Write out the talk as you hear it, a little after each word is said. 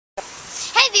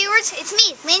viewers, it's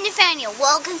me, Nathaniel.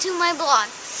 Welcome to my blog.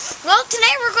 Well,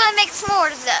 tonight we're going to make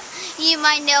s'mores. You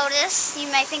might notice, you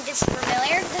might think this is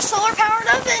familiar, the solar-powered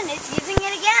oven. It's using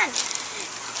it again.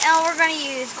 And we're going to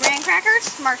use graham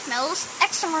crackers, marshmallows,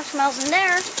 extra marshmallows in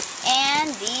there,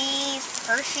 and these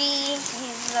Hershey,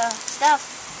 stuff,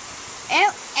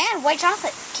 and white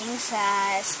chocolate, king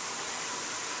size.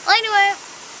 Well, anyway,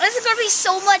 this is going to be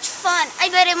so much fun.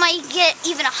 I bet it might get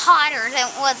even hotter than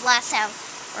it was last time.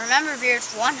 Remember,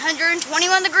 it's 121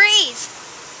 degrees.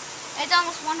 It's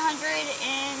almost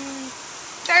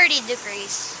 130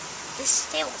 degrees. This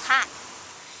table's hot.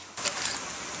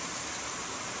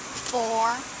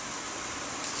 4,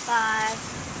 5,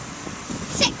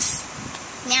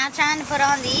 6. Now time to put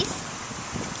on these.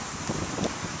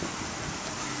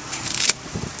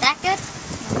 That good?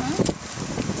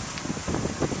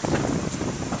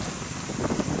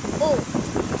 Oh,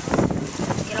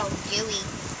 get all gooey.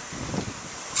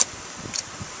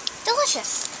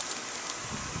 Delicious.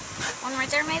 One right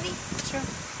there, maybe? Sure.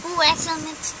 Ooh,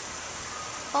 excellent.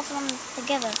 Both of them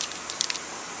together.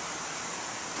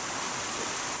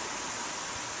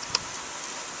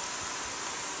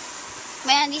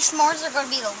 Man, these s'mores are going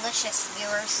to be delicious,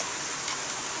 viewers.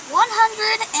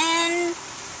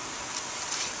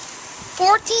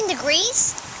 114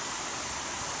 degrees?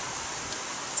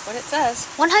 That's what it says.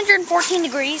 114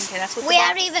 degrees. Okay, that's what we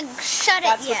haven't even shut it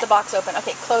yet. That's with the box open.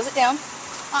 Okay, close it down.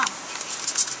 Oh.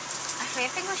 Actually, I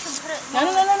think we should put it... No,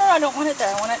 I don't want it there.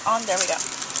 I want it on. There we go.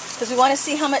 Because we want to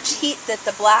see how much heat that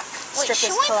the black strip is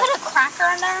collecting. Should we put a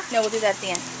cracker in there? No, we'll do that at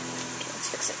the end. Okay,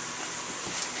 let's fix it.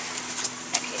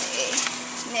 Okay.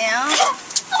 Now...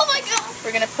 Oh my god!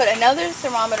 We're going to put another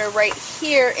thermometer right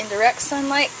here in direct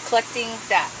sunlight, collecting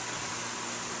that.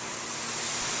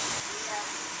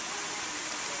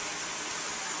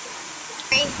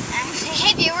 Actually,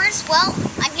 hey viewers, well,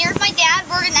 I'm here with my dad.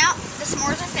 We're now, the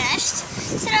s'mores are finished.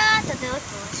 Ta-da! They look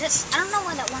delicious. I don't know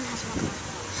why that one has one.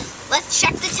 Let's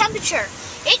check the temperature.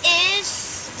 It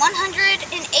is 108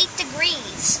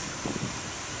 degrees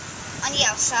on the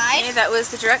outside. Okay, that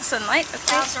was the direct sunlight. Okay.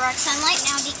 That was direct sunlight.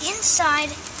 Now the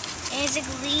inside is at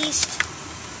least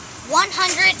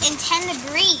 110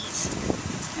 degrees.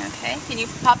 Okay, can you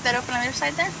pop that open on the other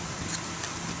side there?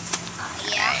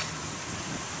 Yeah.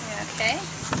 Okay.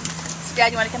 So,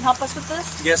 Dad, you want to come help us with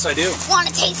this? Yes, I do. Want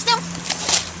to taste them?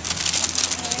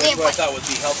 That's what I thought would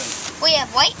be helping. We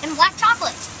have white and black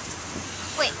chocolate.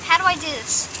 Wait, how do I do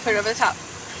this? Put it over the top.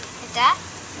 Like that?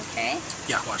 Okay.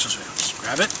 Yeah, watch this. Just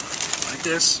grab it like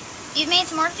this. You've made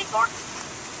s'mores before?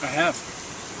 I have.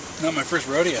 Not my first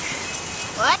rodeo.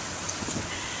 What?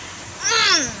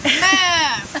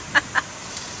 Man.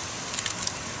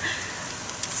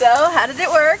 So, how did it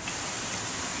work?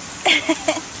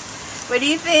 What do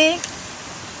you think?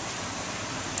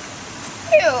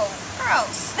 Ew,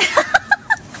 gross.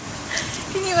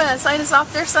 Can you sign us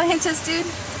off there, scientist dude?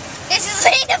 This is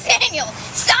Nathaniel.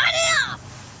 Stop.